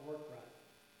things that don't work right.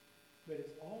 But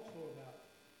it's also about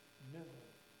mental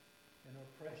and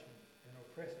oppression and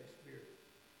oppressive spirit.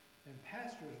 And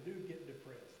pastors do get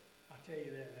depressed. I'll tell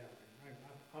you that now.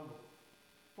 I'm a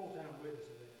full-time witness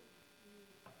of that.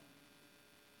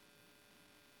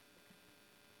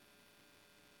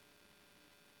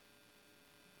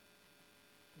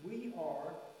 We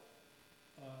are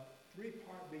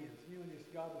three-part beings. It's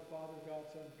God the Father, God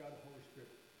the Son, God the Holy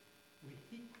Spirit.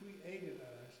 He created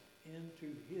us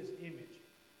into his image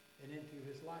and into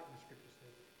his likeness. Scripture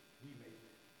says he made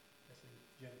man. That's in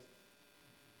Genesis.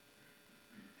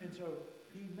 And so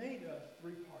he made us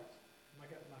three parts. Have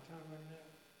I got my time running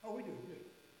out? Oh, we do, good.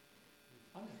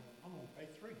 I'm on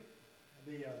page 3.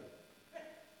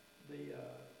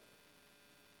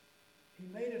 He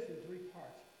made us in three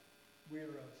parts.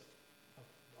 We're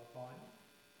a body.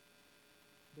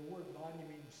 The word body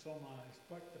means soma. It's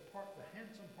like the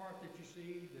handsome part that you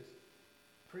see, this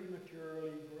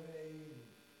prematurely gray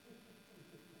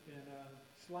and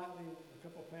slightly a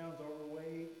couple pounds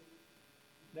overweight.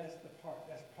 That's the part.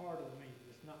 That's part of me.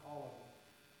 It's not all of it.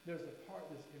 There's a part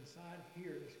that's inside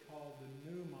here that's called the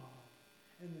pneuma.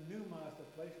 And the pneuma is the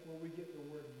place where we get the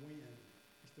word wind.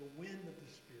 It's the wind of the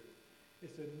Spirit.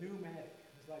 It's a pneumatic.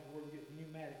 It's like where we get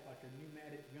pneumatic, like a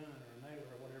pneumatic gun or a nail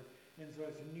or whatever. And so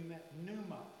it's a pneuma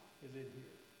is in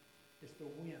here. It's the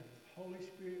wind. The Holy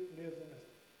Spirit lives in us.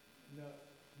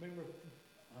 Remember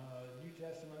New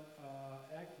Testament,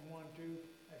 Acts 1, 2,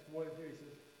 Acts 1 and 2, he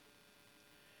says,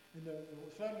 and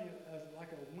suddenly as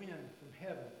like a wind from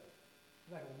heaven,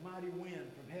 like a mighty wind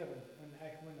from heaven.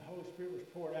 When the Holy Spirit was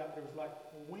poured out, there was like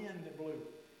a wind that blew.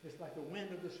 It's like the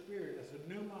wind of the Spirit. It's a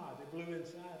pneuma that blew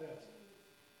inside us.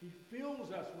 He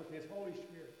fills us with his Holy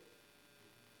Spirit.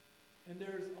 And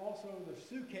there's also the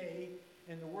suke,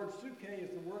 and the word suke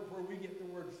is the word where we get the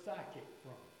word psychic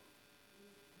from.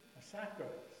 A psycho.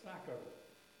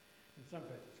 In some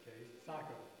people's case,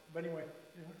 psycho. But anyway,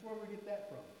 and that's where we get that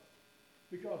from.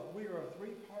 Because we are a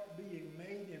three-part being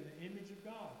made in the image of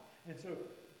God. And so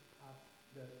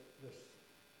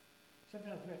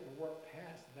sometimes we have to work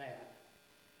past that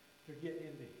to get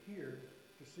into here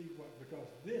to see because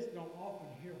this don't often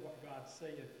hear what God's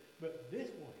saying, but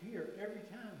this will hear every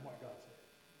time what God says.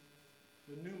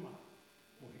 The pneuma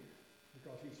will hear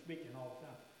because he's speaking all the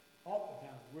time.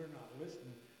 Oftentimes we're not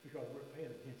listening because we're paying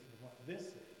attention to what this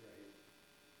says right here,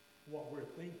 what we're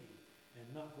thinking, and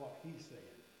not what he's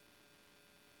saying.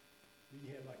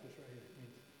 You have like this right here. It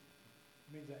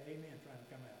means that amen trying to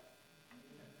come out.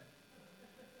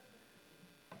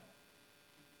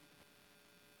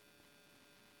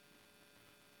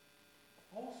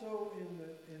 also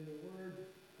in the word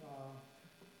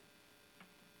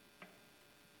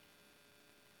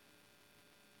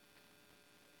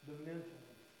the mental.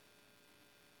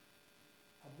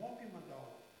 I'm walking my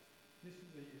dog. This is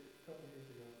a couple of years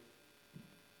ago,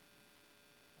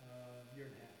 year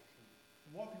and a half. So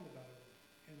I'm walking the dog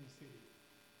in the city,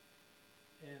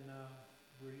 and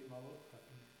Bree, my little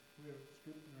puppy, we're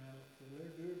scooping around to let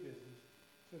her do her business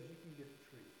so she can get a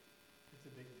treat. It's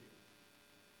a big deal.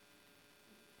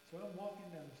 So I'm walking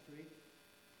down the street,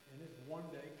 and it's one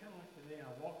day, kind of like today,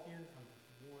 I walk in, I'm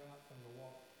wore out from the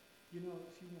walk. You know,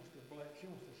 she wants to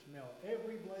smell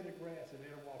every blade of grass in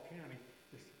Etowah County,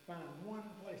 just find one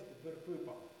place to put a poop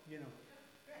on, you know.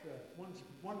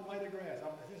 One blade of grass.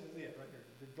 This is it right here,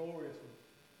 the glorious one.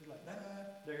 It's like,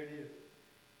 there it is.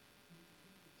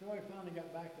 So I finally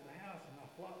got back to the house, and I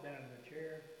flopped down in the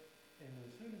chair, and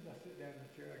as soon as I sit down in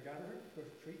the chair, I got her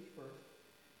treat first.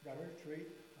 Got her a treat.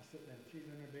 I sit down. She's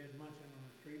in her bed munching on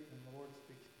her treat, and the Lord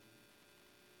speaks to me.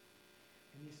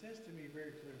 And he says to me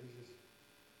very clearly, he says,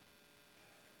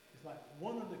 it's like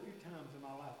one of the few times in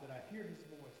my life that I hear his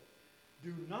voice.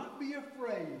 Do not be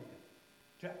afraid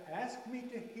to ask me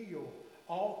to heal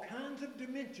all kinds of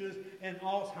dementias and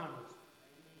Alzheimer's.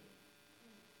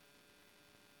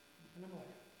 And I'm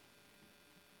like,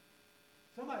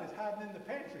 somebody's hiding in the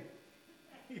pantry.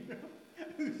 You know,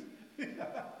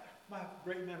 my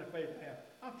great amount of faith I have.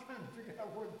 I'm trying to figure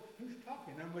out who's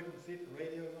talking. I'm looking to see if the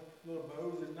radio, little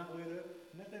Bose is not lit up.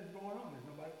 Nothing's going on. There's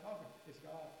nobody talking. It's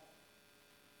God.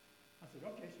 I said,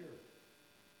 okay, sure.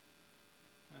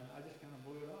 I just kind of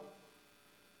blew it off.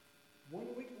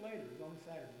 1 week later, it was on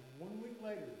Saturday, 1 week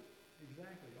later,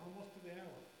 exactly, almost to the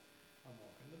hour, I'm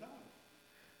walking the dog.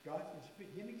 God can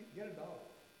speak. Get a dog.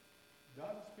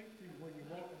 God will speak to you when you're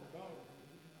walking the dog.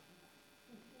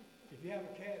 If you have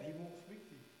a cat, he won't speak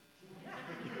to you.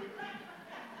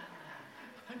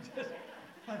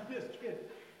 I'm just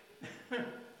kidding.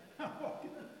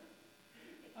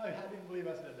 I didn't believe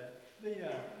I said that.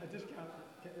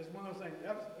 It's one of those things.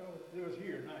 It was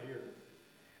here, not here.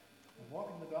 I'm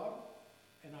walking the dog,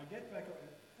 and I get back up,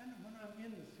 and when I'm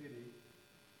in the city,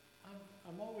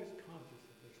 I'm always conscious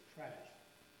that there's trash.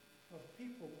 Because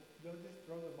people, they'll just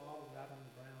throw their bottles out on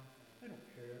the ground. They don't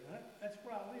care. That's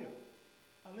where I live.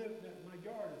 My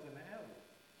yard is in the alley.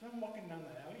 So I'm walking down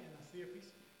the alley, and I see a piece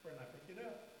of paper, and I pick it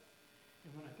up.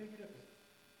 And when I pick it up,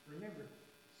 remember,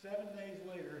 7 days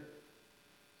later,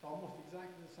 it's almost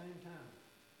exactly the same time.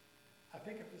 I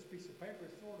pick up this piece of paper,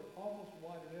 it's sort of almost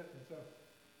wadded up, and so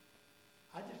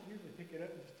I just usually pick it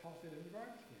up and just toss it in the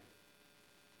garbage can.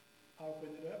 I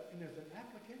open it up, and there's an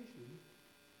application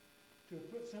to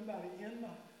put somebody in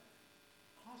the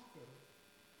hospital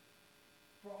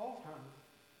for Alzheimer's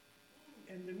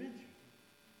and dementia.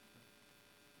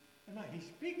 And now he's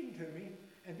speaking to me,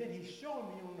 and then he's showing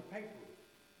me on the paper.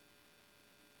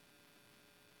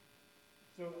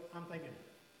 So I'm thinking,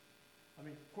 of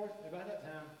course, about that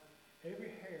time,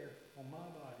 every hair on my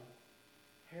body,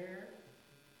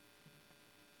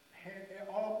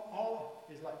 all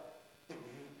is like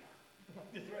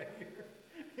this right here.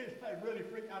 It's like really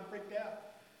I'm freaked out.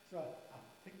 So I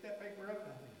pick that paper up,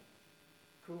 and I think,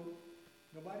 cool.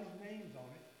 Nobody's name's on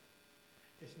it.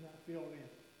 It's not filled in.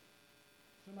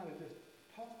 Somebody just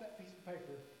tossed that piece of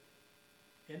paper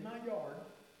in my yard.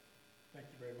 Thank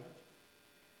you very much.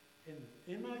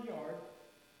 In my yard,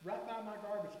 right by my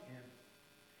garbage can.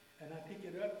 And I pick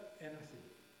it up, and I see,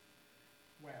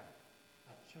 wow,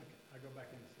 I chunk it. I go back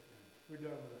in and sit down. We're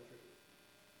done with our trip.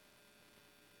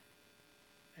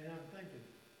 And I'm thinking,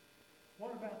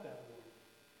 what about that Lord?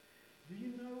 Do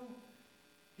you know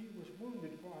he was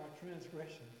wounded for our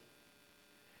transgressions?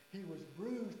 He was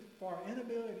bruised for our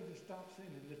inability to stop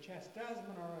sinning. The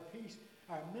chastisement of our peace,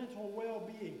 our mental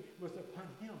well-being was upon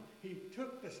him. He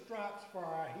took the stripes for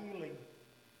our healing.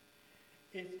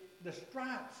 It's the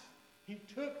stripes he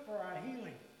took for our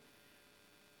healing.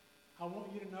 I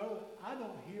want you to know I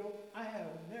don't heal. I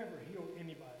have never healed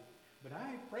anybody. But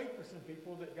I prayed for some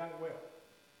people that got well.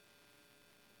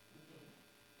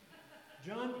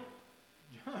 John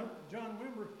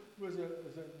Wimber was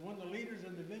one of the leaders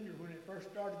in the vineyard when it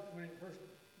first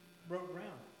broke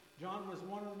ground. John was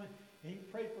one of them. And he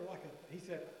prayed for he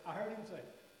said, I heard him say,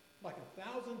 like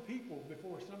 1,000 people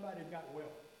before somebody got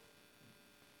well.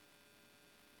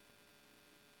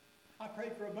 I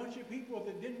prayed for a bunch of people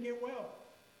that didn't get well.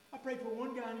 I prayed for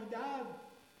one guy and he died.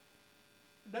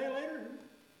 A day later,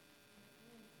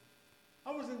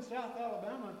 I was in South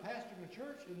Alabama pastoring a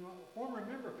church, and a former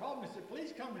member called me and said,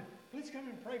 please come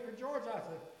and pray for George. I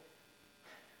said,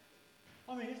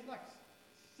 it's like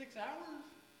 6 hours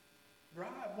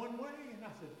drive one way. And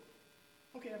I said,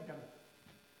 okay, I'm coming.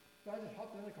 So I just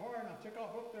hopped in the car and I took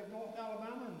off up there to North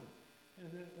Alabama.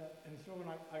 And so when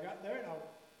I got there and I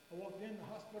walked in the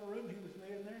hospital room, he was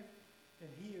laying there, and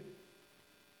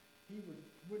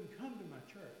wouldn't come to my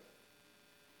church.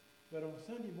 But on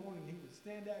Sunday morning, he would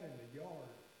stand out in the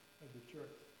yard of the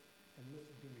church and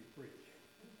listen to me preach.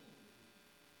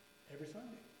 Every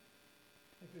Sunday.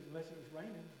 Unless it was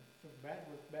raining, some bad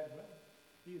weather,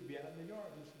 he would be out in the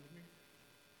yard listening to me.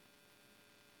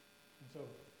 And so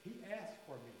he asked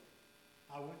for me.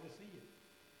 I went to see him.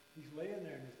 He's laying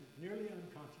there and he's nearly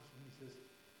unconscious. And he says,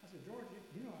 I said, George,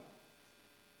 you know,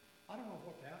 I don't know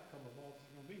what the outcome of all this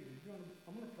is going to be.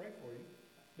 I'm going to pray for you.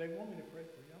 They want me to pray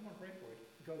for you. I'm going to pray for you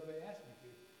because they asked me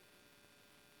to.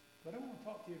 But I want to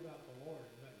talk to you about the Lord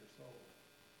and about your soul.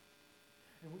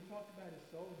 And we talked about his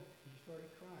soul, and he started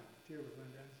crying. A tear was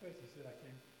running down his face. He said, I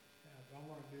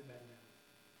want to do that now.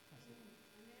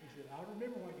 He said, I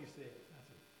remember what you said. I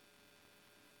said,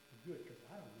 good, because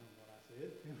I don't remember what I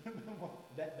said.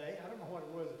 That day, I don't know what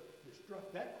it was that struck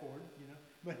that chord, you know.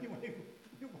 But anyway,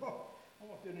 I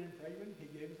walked in there and prayed with him. He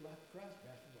gave his life to Christ,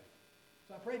 passed away.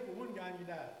 So I prayed for one guy and he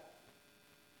died.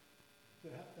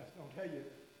 So I'll tell you,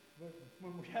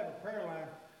 when we have a prayer line,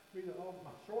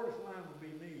 my shortest line would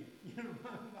be me. You know,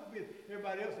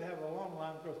 everybody else would have a long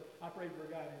line because I prayed for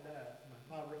a guy and he died.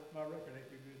 My record ain't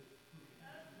too good.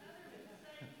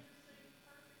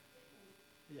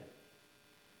 Yeah.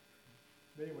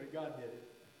 But anyway, God did it.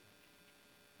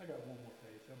 I got one more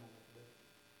page. I'm almost done.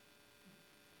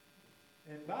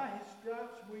 And by his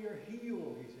stripes we are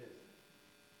healed, he says.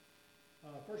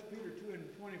 1 Peter 2 and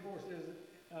 24 says,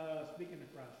 speaking of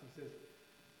Christ, he says,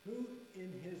 who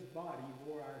in his body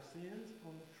bore our sins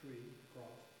on the tree, the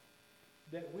cross,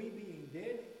 that we being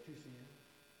dead to sin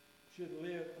should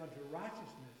live unto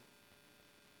righteousness,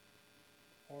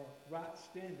 or right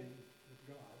standing with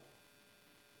God,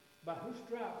 by whose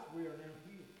stripes we are now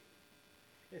healed.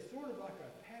 It's sort of like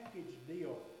a package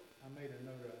deal I made a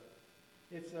note of.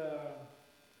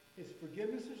 It's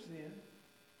forgiveness of sin.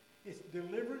 It's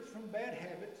deliverance from bad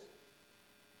habits.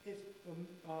 It's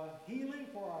healing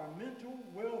for our mental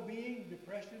well-being,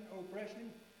 depression,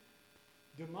 oppression,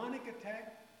 demonic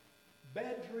attack,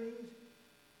 bad dreams,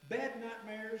 bad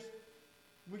nightmares.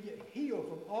 We get healed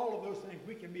from all of those things.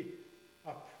 We can be,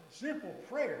 a simple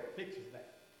prayer fixes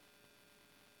that.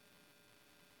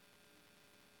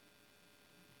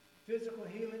 Physical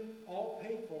healing, all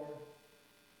paid for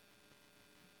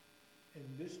in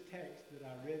this text that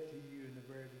I read to you in the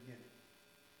very beginning.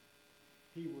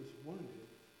 He was wounded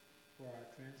for our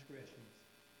transgressions.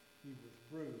 He was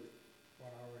bruised for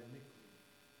our iniquity.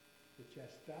 The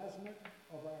chastisement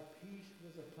of our peace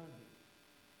was upon him,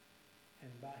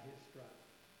 and by his stripes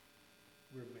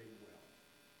we're made well.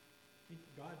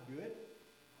 Isn't God good?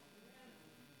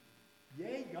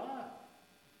 Yay, God.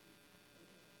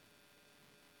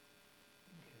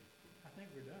 Okay, I think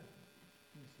we're done.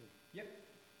 Let me see. Yep.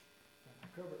 I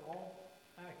covered all.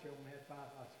 Actually, I only had 5.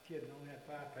 I was kidding. I only had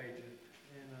 5 pages.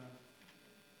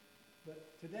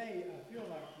 But today, I feel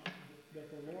like that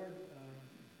the Lord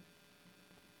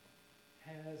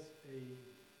has a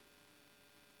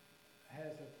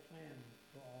plan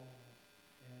for all of us,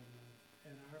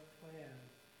 and our plan,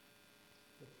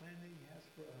 the plan that He has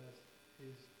for us,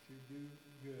 is to do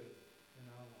good in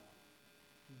our lives.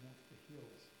 He wants to heal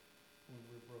us when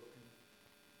we're broken.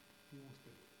 He wants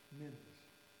to mend us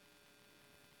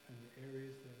in the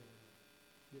areas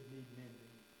that need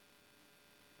mending.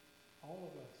 All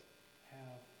of us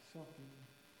have something,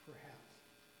 perhaps.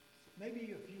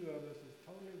 Maybe a few of us is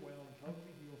totally well and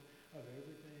totally healed of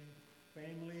everything.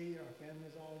 Family, our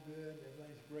family's all good,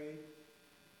 everything's great.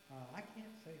 I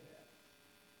can't say that.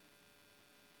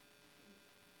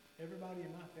 Everybody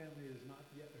in my family is not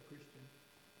yet a Christian.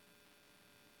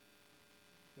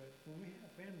 But when we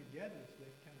have family gatherings,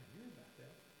 they kind of hear about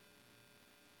that.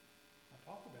 I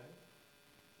talk about it.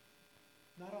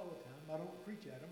 Not all the time. I don't preach at them.